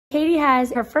Katie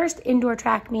has her first indoor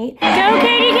track meet. Go,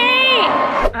 Katie,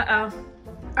 Kate! Uh-oh.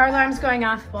 Our alarm's going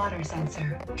off. Water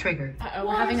sensor triggered. Uh-oh,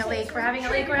 we're having a leak. We're having a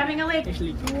leak. We're having a leak.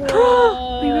 We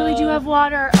really do have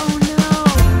water. Oh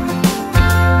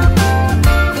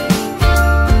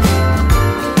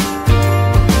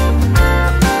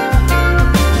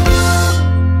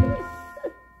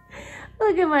no.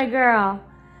 Look at my girl.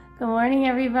 Good morning,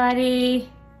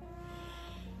 everybody.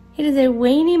 It is a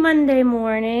rainy Monday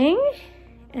morning,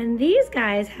 and these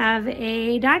guys have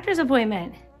a doctor's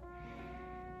appointment.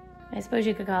 I suppose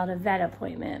you could call it a vet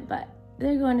appointment, but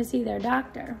they're going to see their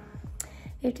doctor.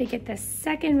 They have to get the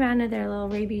second round of their little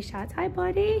rabies shots. Hi,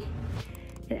 buddy.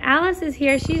 And Alice is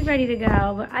here. She's ready to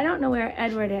go, but I don't know where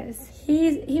Edward is.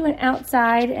 He went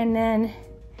outside, and then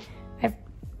I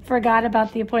forgot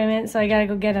about the appointment, so I gotta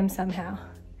go get him somehow.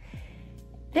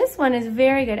 This one is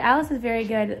very good. Alice is very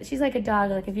good. She's like a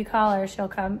dog. Like if you call her, she'll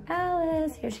come.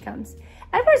 Alice, here she comes.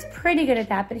 Edward's pretty good at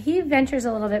that, but he ventures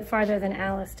a little bit farther than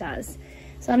Alice does.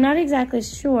 So I'm not exactly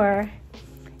sure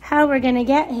how we're gonna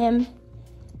get him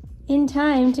in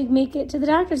time to make it to the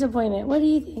doctor's appointment. What do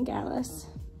you think, Alice?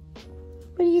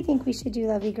 What do you think we should do,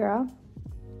 lovey girl?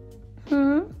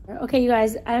 Okay, you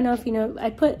guys, I don't know if you know,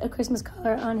 I put a Christmas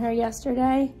collar on her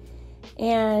yesterday,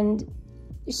 and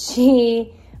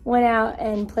she went out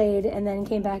and played and then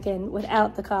came back in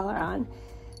without the collar on.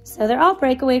 So they're all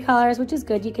breakaway collars, which is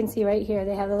good. You can see right here,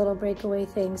 they have a little breakaway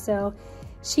thing. So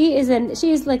she's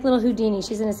like little Houdini.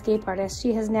 She's an escape artist.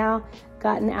 She has now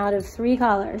gotten out of 3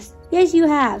 collars. Yes, you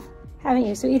have, haven't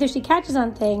you? So either she catches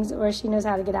on things or she knows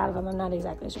how to get out of them. I'm not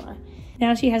exactly sure.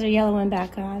 Now she has her yellow one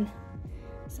back on.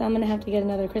 So I'm gonna have to get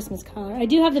another Christmas collar. I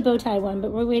do have the bow tie one,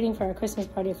 but we're waiting for a Christmas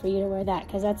party for you to wear that,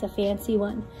 because that's a fancy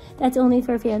one. That's only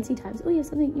for fancy times. Oh, you have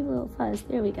something, you have a little fuzz.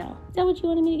 There we go. Is that what you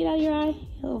wanted me to get out of your eye?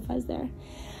 A little fuzz there.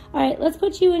 All right, let's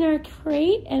put you in our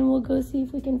crate and we'll go see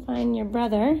if we can find your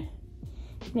brother.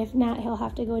 And if not, he'll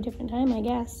have to go a different time, I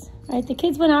guess. All right, the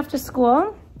kids went off to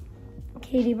school.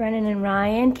 Katie, Brennan, and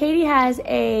Ryan. Katie has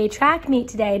a track meet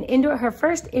today, her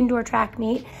first indoor track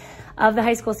meet of the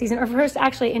high school season, or first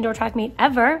actually indoor track meet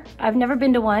ever. I've never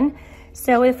been to one.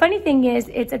 So the funny thing is,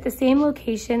 it's at the same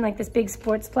location, like this big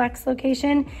sportsplex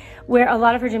location, where a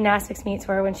lot of her gymnastics meets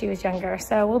were when she was younger.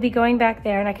 So we'll be going back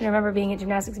there, and I can remember being at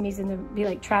gymnastics meets and there'd be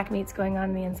like track meets going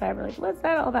on the inside. We're like, what's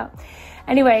that all about?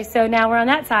 Anyway, so now we're on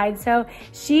that side. So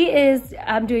she is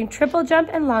doing triple jump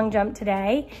and long jump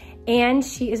today. And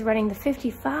she is running the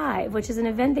 55, which is an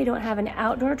event. They don't have an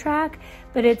outdoor track,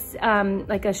 but it's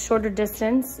like a shorter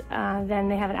distance than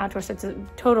they have an outdoor, so it's a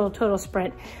total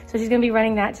sprint. So she's gonna be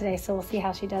running that today, so we'll see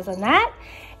how she does on that.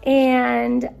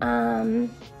 And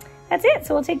that's it,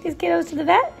 so we'll take these kiddos to the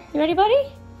vet. You ready,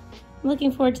 buddy? I'm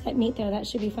looking forward to that meet though, that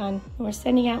should be fun. And we're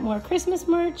sending out more Christmas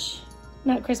merch,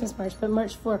 not Christmas merch, but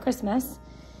merch for Christmas.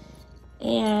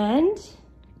 And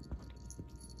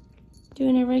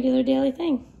doing a regular daily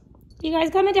thing. You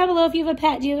guys, comment down below if you have a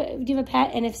pet. Do you have a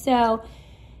pet? And if so,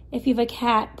 if you have a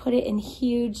cat, put it in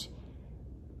huge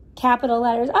capital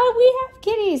letters. Oh, we have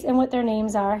kitties and what their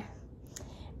names are.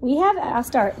 I'll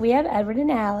start. We have Edward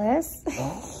and Alice.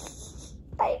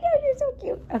 I know, you're so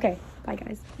cute. Okay, bye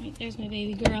guys. All right, there's my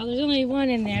baby girl. There's only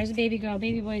one in there. There's a baby girl.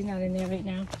 Baby boy's not in there right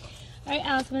now. All right,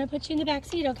 Alice, I'm gonna put you in the back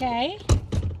seat, okay?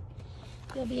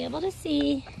 You'll be able to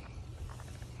see.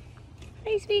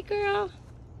 Hi, sweet girl.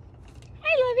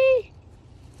 Hi, Lovey.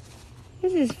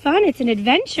 This is fun. It's an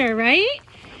adventure, right?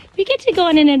 We get to go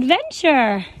on an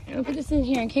adventure. I'll put this in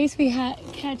here in case we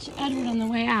catch Edward on the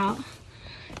way out.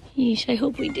 Yeesh, I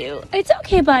hope we do. It's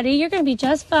okay, buddy. You're going to be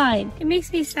just fine. It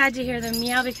makes me sad to hear them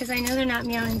meow because I know they're not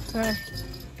meowing for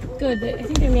good, but I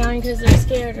think they're meowing because they're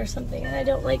scared or something, and I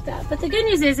don't like that. But the good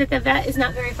news is that the vet is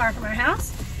not very far from our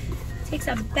house. It takes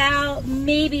about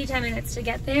maybe 10 minutes to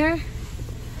get there.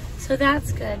 So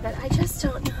that's good, but I just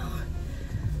don't know.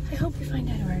 I hope we find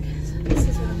Edward. So this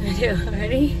is what I'm gonna do.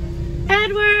 Ready?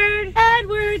 Edward!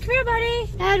 Edward! Come here, buddy!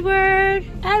 Edward!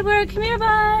 Edward, come here,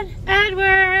 bud!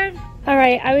 Edward! All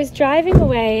right, I was driving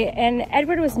away and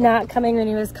Edward was not coming when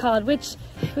he was called, which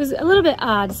was a little bit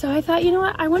odd. So I thought, you know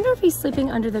what? I wonder if he's sleeping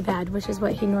under the bed, which is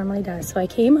what he normally does. So I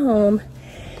came home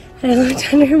and I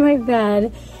looked under my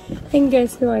bed, and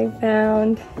guess who I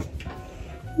found?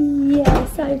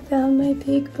 Yes, I found my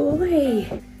big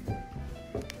boy.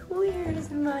 Where's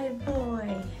my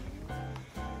boy?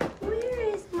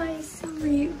 Where is my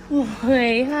sweet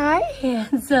boy? Hi,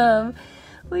 handsome.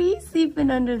 Were you sleeping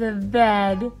under the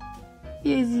bed?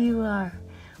 Yes, you are.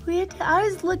 I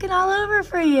was looking all over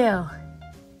for you.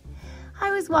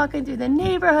 I was walking through the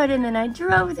neighborhood and then I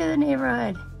drove through the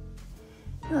neighborhood.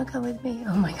 You wanna come with me?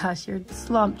 Oh my gosh, you're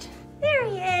slumped. There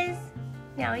he is.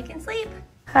 Now he can sleep.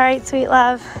 All right, sweet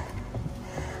love.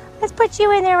 Let's put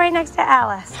you in there right next to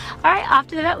Alice. All right, off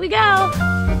to the vet we go. All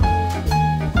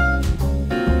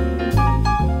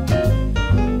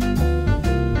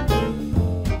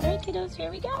right, kiddos,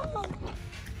 here we go.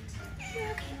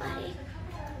 You're okay, buddy.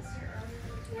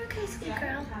 You're okay, sweet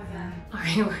girl. All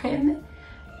right, we're in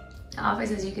the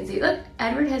office, as you can see. Look,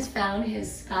 Edward has found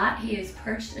his spot. He is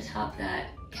perched atop that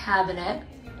cabinet.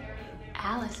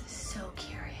 Alice is so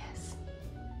curious.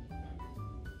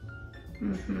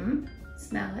 Mm-hmm.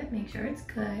 Smell it, make sure it's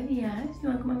good. Yes, you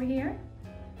wanna come over here?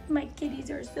 My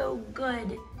kitties are so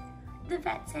good. The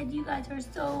vet said you guys are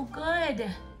so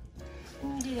good.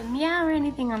 And you didn't meow or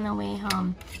anything on the way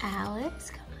home.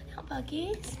 Alice, come on out,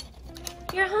 Buckies.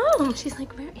 You're home. She's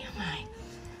like, where am I?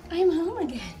 I'm home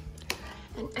again.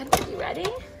 And Edward, you ready?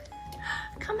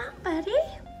 Come on, buddy.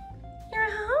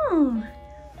 You're home.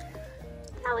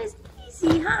 That was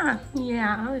easy, huh?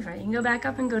 Yeah, I'll be ready. You can go back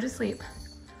up and go to sleep.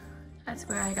 That's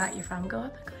where I got you from. Go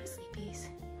up and go to sleepies.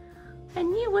 And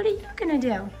you, what are you gonna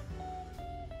do?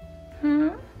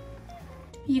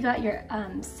 You got your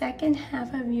second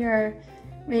half of your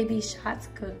rabies shots,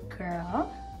 good girl.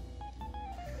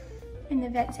 And the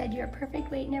vet said you're a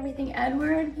perfect weight and everything.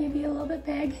 Edward, maybe a little bit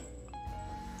big.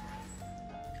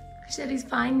 She said he's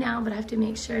fine now, but I have to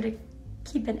make sure to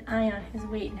keep an eye on his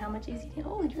weight and how much he's eating.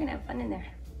 Oh, you're gonna have fun in there.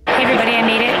 Hey everybody, I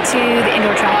made it to the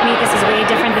indoor track meet. This is way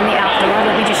different than the outdoor.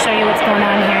 Let me just show you what's going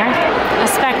on here. A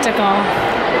spectacle.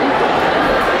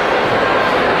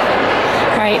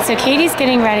 All right, so Katie's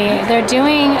getting ready. They're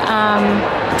doing,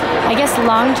 I guess,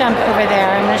 long jump over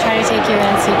there. I'm gonna try to take you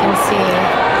in so you can see.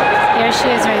 There she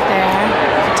is right there,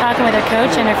 talking with her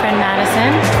coach and her friend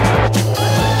Madison.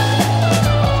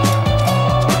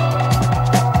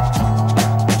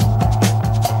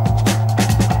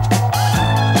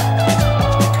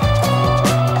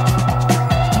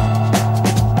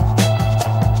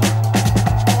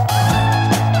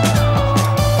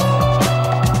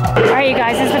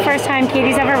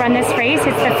 Katie's ever run this race.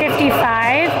 It's the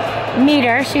 55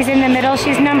 meter. She's in the middle.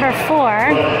 She's number 4.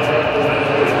 I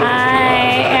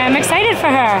am excited for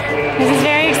her. This is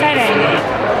very exciting.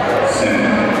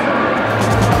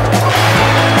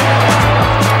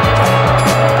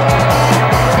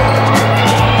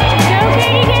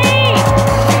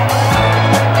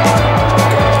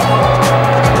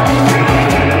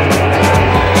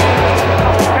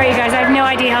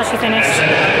 She finished.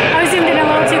 I was zoomed in a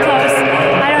little too close.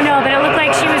 I don't know, but it looked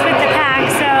like she was with the pack,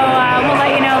 so we'll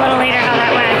let you know a little later how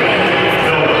that went.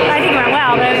 I think it went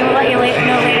well, but we'll let you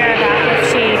know later about if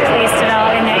she placed it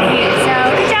all in that heat. So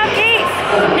good job, Kate.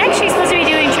 Next, she's supposed to be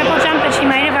doing triple jump, but she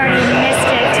might have already missed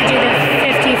it to do the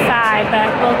 55, but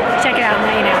we'll check it out and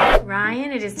let you know.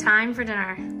 Ryan, it is time for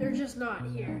dinner. They're just not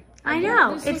here. I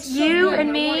know. It's you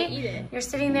and me. You're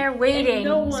sitting there waiting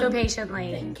so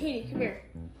patiently. Katie, come here.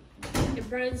 And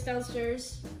Brennan's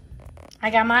downstairs. I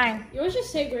got mine. You want to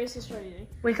just say graces for anything?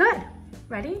 We could.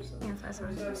 Ready?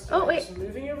 Oh, wait.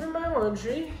 Moving over my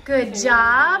laundry. Good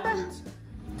job.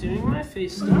 Doing my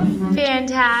face stuff.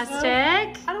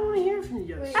 Fantastic. I don't want to hear from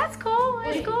you guys. That's cool.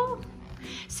 That's cool.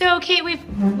 So, Kate,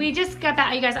 we just got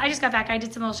back. You guys, I just got back. I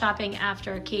did some little shopping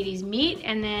after Katie's meet,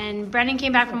 and then Brennan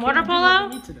came back from water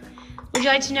polo. Would you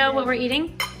like to know what we're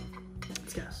eating?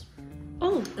 It's gas.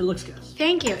 Oh. It looks gas.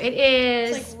 Thank you. It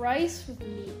is... It's like rice with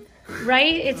meat.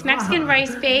 Right, it's Mexican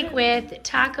rice bake with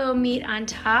taco meat on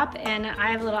top, and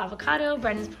I have a little avocado.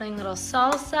 Brennan's putting a little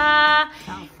salsa.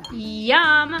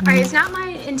 Yum. All right, it's not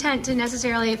my intent to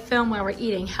necessarily film where we're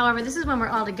eating. However, this is when we're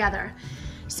all together.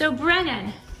 So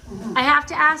Brennan, I have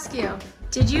to ask you,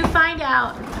 did you find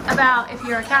out about if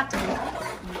you're a captain?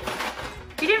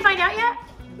 You didn't find out yet?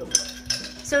 Nope.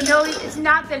 So no, it's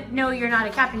not that no, you're not a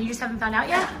captain. You just haven't found out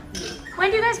yet?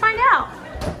 When do you guys find out?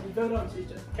 We vote on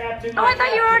Tuesday. Captain. Oh, I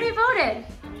thought you already voted.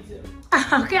 Me too.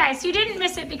 Okay, so you didn't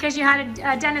miss it because you had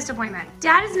a dentist appointment.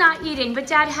 Dad is not eating, but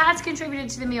Dad has contributed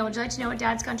to the meal. Would you like to know what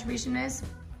Dad's contribution is?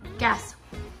 Guess.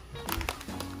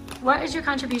 What is your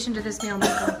contribution to this meal,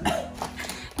 Michael?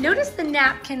 Notice the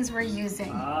napkins we're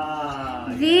using.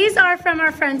 These are from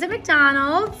our friends at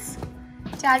McDonald's.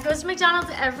 Dad goes to McDonald's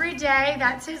every day.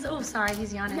 That's his, oh, sorry,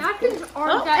 he's yawning. Napkins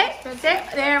aren't that expensive.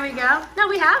 There we go. No,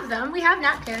 we have them. We have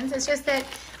napkins. It's just that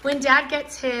when Dad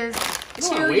gets his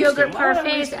 2 yogurt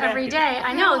parfaits every day,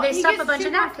 I know, they stuff a bunch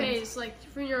of napkins. Like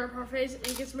 3 yogurt parfaits, and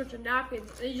he gets a bunch of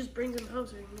napkins, and he just brings them home.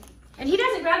 So and he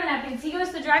doesn't grab the napkins. He goes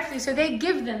to the drive-thru, so they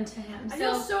give them to him. I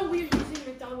feel so weird using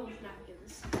McDonald's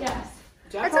napkins. Yes.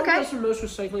 Dad probably does the most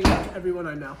recycling out of everyone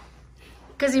I know.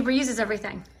 Because he reuses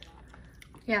everything.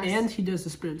 Yes. And he does the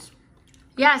spoons.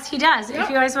 Yes, he does. Yep. If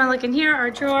you guys want to look in here,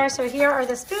 our drawer. So here are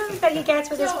the spoons that he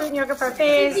gets with his fruit and yogurt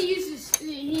parfaits.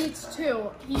 He he eats 2.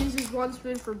 He uses 1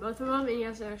 spoon for both of them, and he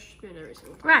has an extra spoon every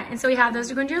single time. Right, and so we have those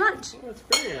to go into your lunch. Oh, that's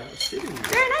very astute.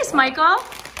 Very nice, Michael.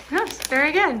 Yes,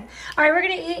 very good. All right, we're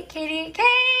gonna eat, Katie.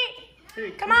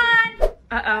 Kate, come on.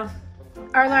 Uh-oh.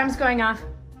 Our alarm's going off.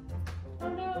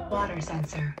 Water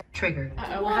sensor triggered.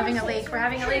 Uh-oh, we're having a leak. We're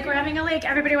having a leak. We're having a leak.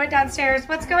 Everybody went downstairs.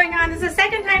 What's going on? This is the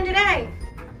second time today.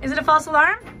 Is it a false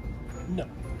alarm? No.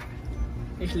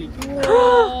 It's leaking.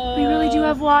 We really do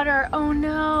have water. Oh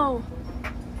no.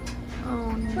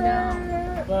 Oh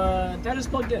no. But that is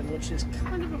plugged in, which is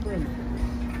kind of a burden.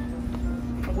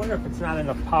 I wonder if it's not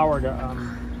enough power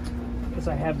to, because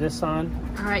I have this on.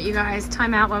 All right, you guys,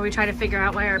 time out while we try to figure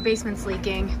out why our basement's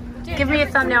leaking. Give me a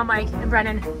thumbnail, Mike and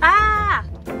Brennan. Ah!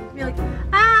 Be like,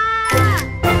 ah!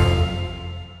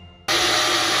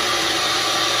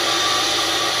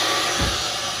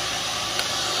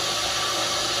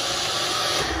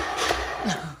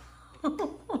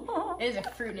 It is a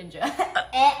fruit ninja.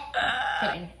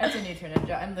 Kidding. That's a neutral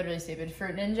ninja. I'm literally stupid.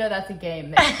 Fruit ninja, that's a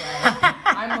game.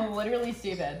 I'm literally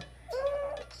stupid.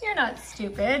 You're not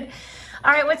stupid.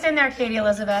 All right, what's in there, Katie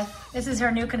Elizabeth? This is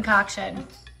her new concoction.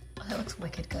 Oh, that looks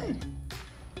wicked good.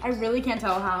 I really can't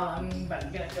tell how I'm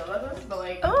gonna feel about this, but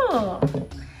like... Oh. All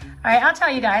right, I'll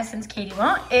tell you guys since Katie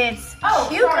won't. It's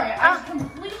sorry. I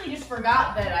completely just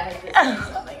forgot that I had to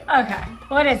say something. Okay,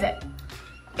 what is it?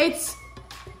 It's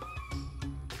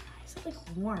like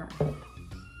warm.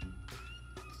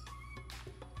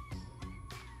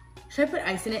 Should I put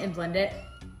ice in it and blend it?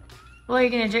 Well,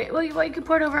 you're gonna drink. Well, you could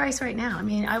pour it over ice right now. I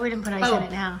mean, I wouldn't put ice in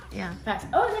it now. Yeah. Fast.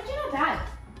 Oh, it's actually not bad.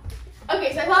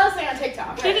 Okay, so I saw this thing on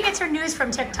TikTok. Katie gets her news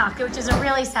from TikTok, which is a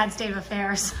really sad state of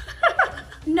affairs.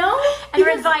 No. And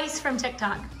her advice from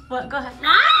TikTok. What? Go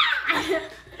ahead.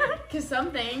 Because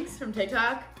some things from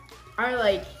TikTok are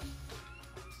like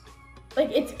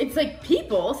it's like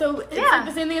people, so it's like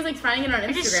the same thing as like finding it on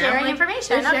Instagram. You're just sharing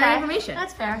information. They're sharing information.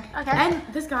 That's fair. Okay. And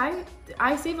this guy,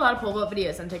 I save a lot of pole vault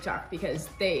videos on TikTok because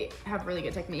they have really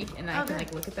good technique, and I can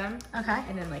like look at them. Okay.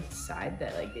 And then like decide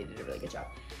that like they did a really good job.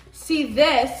 See,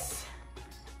 this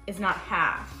is not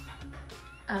half.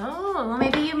 Oh, well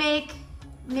maybe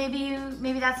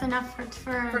that's enough for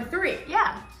 3.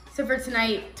 Yeah. So for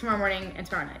tonight, tomorrow morning, and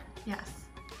tomorrow night. Yes.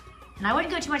 And I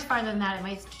wouldn't go too much farther than that. It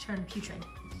might turn putrid.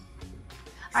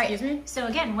 All right. Excuse me? So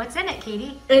again, what's in it,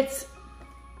 Katie? It's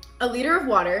a liter of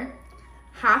water,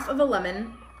 half of a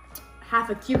lemon, half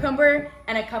a cucumber,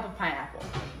 and a cup of pineapple.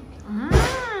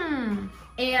 Mmm.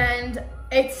 And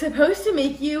it's supposed to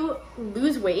make you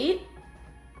lose weight,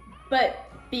 but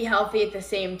be healthy at the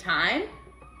same time.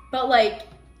 But like,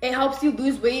 it helps you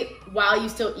lose weight while you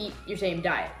still eat your same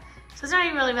diet. So it's not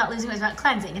even really about losing weight, it's about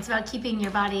cleansing. It's about keeping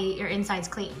your body, your insides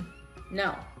clean.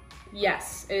 No.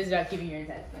 Yes, it is about keeping your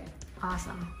insides clean.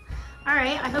 Awesome. All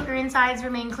right, I hope your insides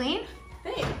remain clean.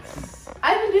 Thanks.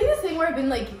 I've been doing this thing where I've been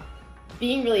like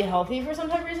being really healthy for some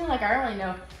type of reason. Like, I don't really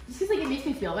know. Just because like it makes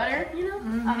me feel better, you know,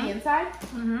 on the inside.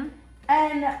 Mm-hmm.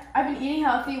 And I've been eating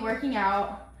healthy, working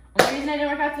out. Only reason I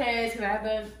didn't work out today is because I had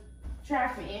the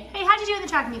track meet. Hey, how'd you do in the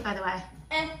track meet, by the way?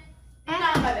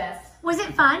 Not my best. Was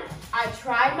it fun? This is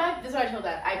what I told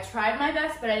Dad. I tried my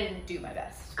best, but I didn't do my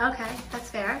best. Okay,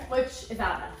 that's fair. Which is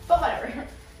not enough, but whatever.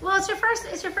 Well, it's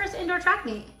your first indoor track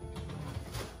meet.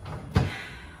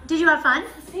 Did you have fun?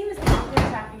 It's the same as outdoor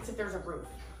track except there's a roof.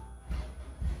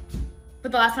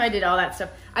 But the last time I did all that stuff,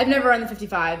 I've never run the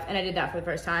 55, and I did that for the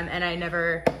first time, and I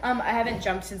haven't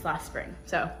jumped since last spring.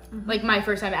 So, like, my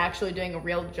first time actually doing a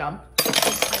real jump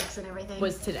And everything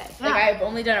was today. Yeah. Like, I've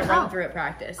only done a run through at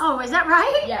practice. Oh, is that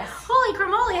right? Yes. Holy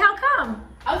cramoly, how come?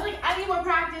 I was like, I need more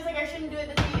practice, like, I shouldn't do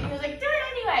it this week. And he was like, do it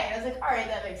anyway. And I was like, all right,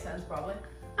 that makes sense, probably.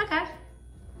 Okay. All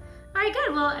right,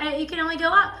 good. Well, you can only go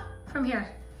up from here.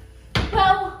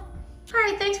 Well, all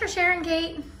right, thanks for sharing,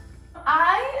 Kate.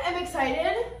 I am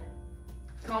excited.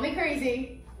 Call me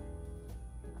crazy,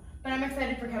 but I'm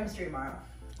excited for chemistry tomorrow.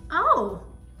 Oh,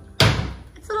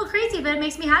 it's a little crazy, but it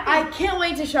makes me happy. I can't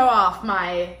wait to show off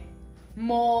my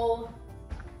mole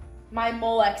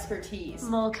expertise.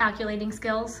 Mole calculating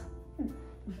skills.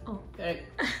 Oh, Good.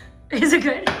 is it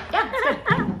good? Yeah, it's good.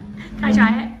 Can I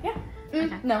try it? Yeah.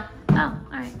 Okay. No. Oh,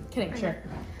 all right. Kidding, sure.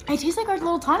 It tastes like our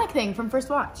little tonic thing from First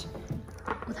Watch.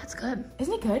 Well, that's good.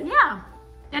 Isn't it good? Yeah,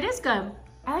 it is good.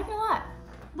 I like it a lot.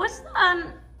 What's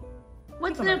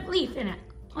the leaf in it?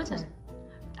 What's this?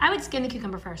 I would skin the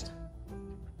cucumber first.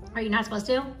 Are you not supposed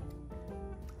to?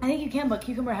 I think you can, but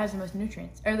cucumber has the most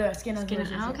nutrients. Or the skin has the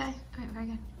most Oh, nutrients. okay. All right, very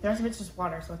good. The rest of it's just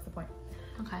water, so what's the point?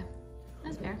 Okay,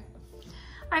 that's fair.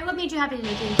 All right, what made you happy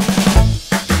today, Katie?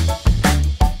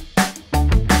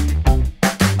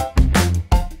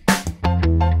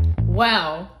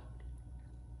 Well,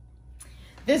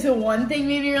 this one thing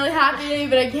made me really happy today,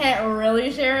 but I can't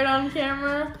really share it on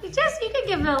camera. You could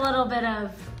give it a little bit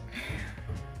of,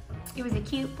 it was a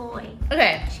cute boy.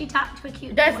 Okay. She talked to a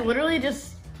cute That's boy. literally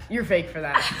just, you're fake for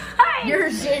that. Hey,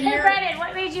 Brennan,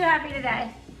 what made you happy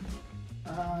today?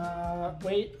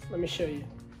 Wait, let me show you.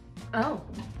 Oh.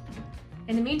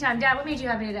 In the meantime, Dad, what made you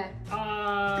happy today?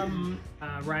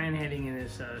 Ryan handing in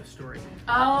his story.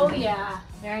 Oh, yeah.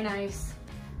 Very nice.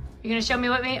 You're going to show me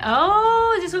what made...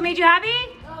 Oh, is this what made you happy?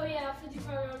 Oh yeah,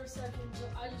 55 seconds. So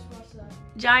I just watched that.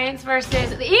 Giants versus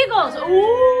the Eagles.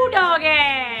 Ooh, doggy.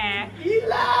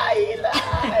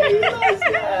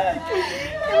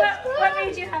 What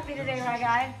made you happy today, my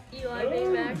guy? Eli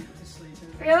being back.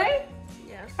 Really?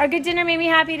 Yeah. Our good dinner made me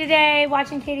happy today.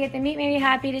 Watching Katie at the meet made me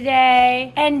happy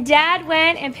today. And Dad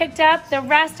went and picked up the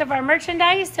rest of our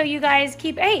merchandise. So you guys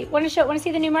keep, hey, want to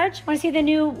see the new merch? Want to see the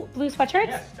new blue sweatshirts?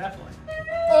 Yes, definitely.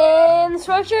 And the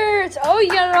sweatshirts. Oh, you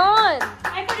got it on.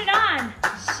 I put it on.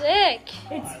 Sick.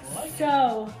 It's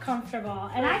so comfortable.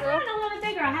 And I got it a little bit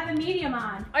bigger. I have a medium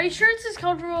on. Are you sure it's as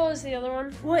comfortable as the other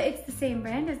one? Well, it's the same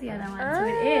brand as the other one, so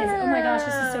it is. Oh my gosh,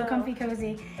 this is so comfy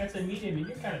cozy. That's a medium, and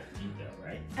you're kind of petite though,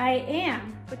 right? I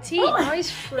am. Petite,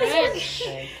 nice French.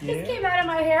 This came out of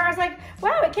my hair. I was like,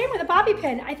 wow, it came with a bobby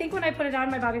pin. I think when I put it on,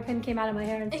 my bobby pin came out of my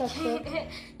hair and stuff.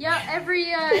 Yeah, every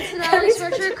ItsRyanDonnelly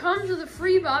sweatshirt comes with a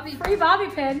free bobby pin. Free bobby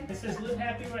pin. This is Live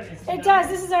Happy One. It does.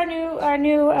 This is our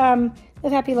new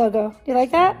Live Happy logo. Do you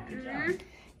like that?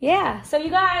 Yeah. So you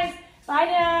guys buy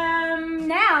them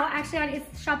now. Actually, on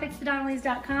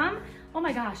shop.itsthedonnellys.com. Oh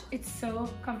my gosh, it's so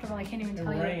comfortable. I can't even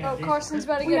tell you. Oh, Carson's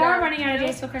about to We get are out. running out of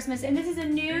days till Christmas, and this is a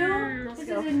new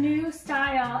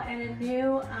style and a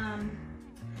new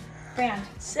brand.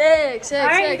 Sick. All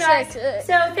right, you guys.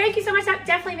 So thank you so much. That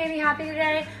definitely made me happy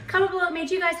today. Comment below what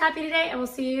made you guys happy today, and we'll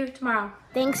see you tomorrow.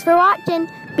 Thanks for watching.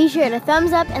 Be sure to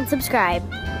thumbs up and subscribe.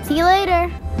 See you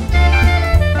later.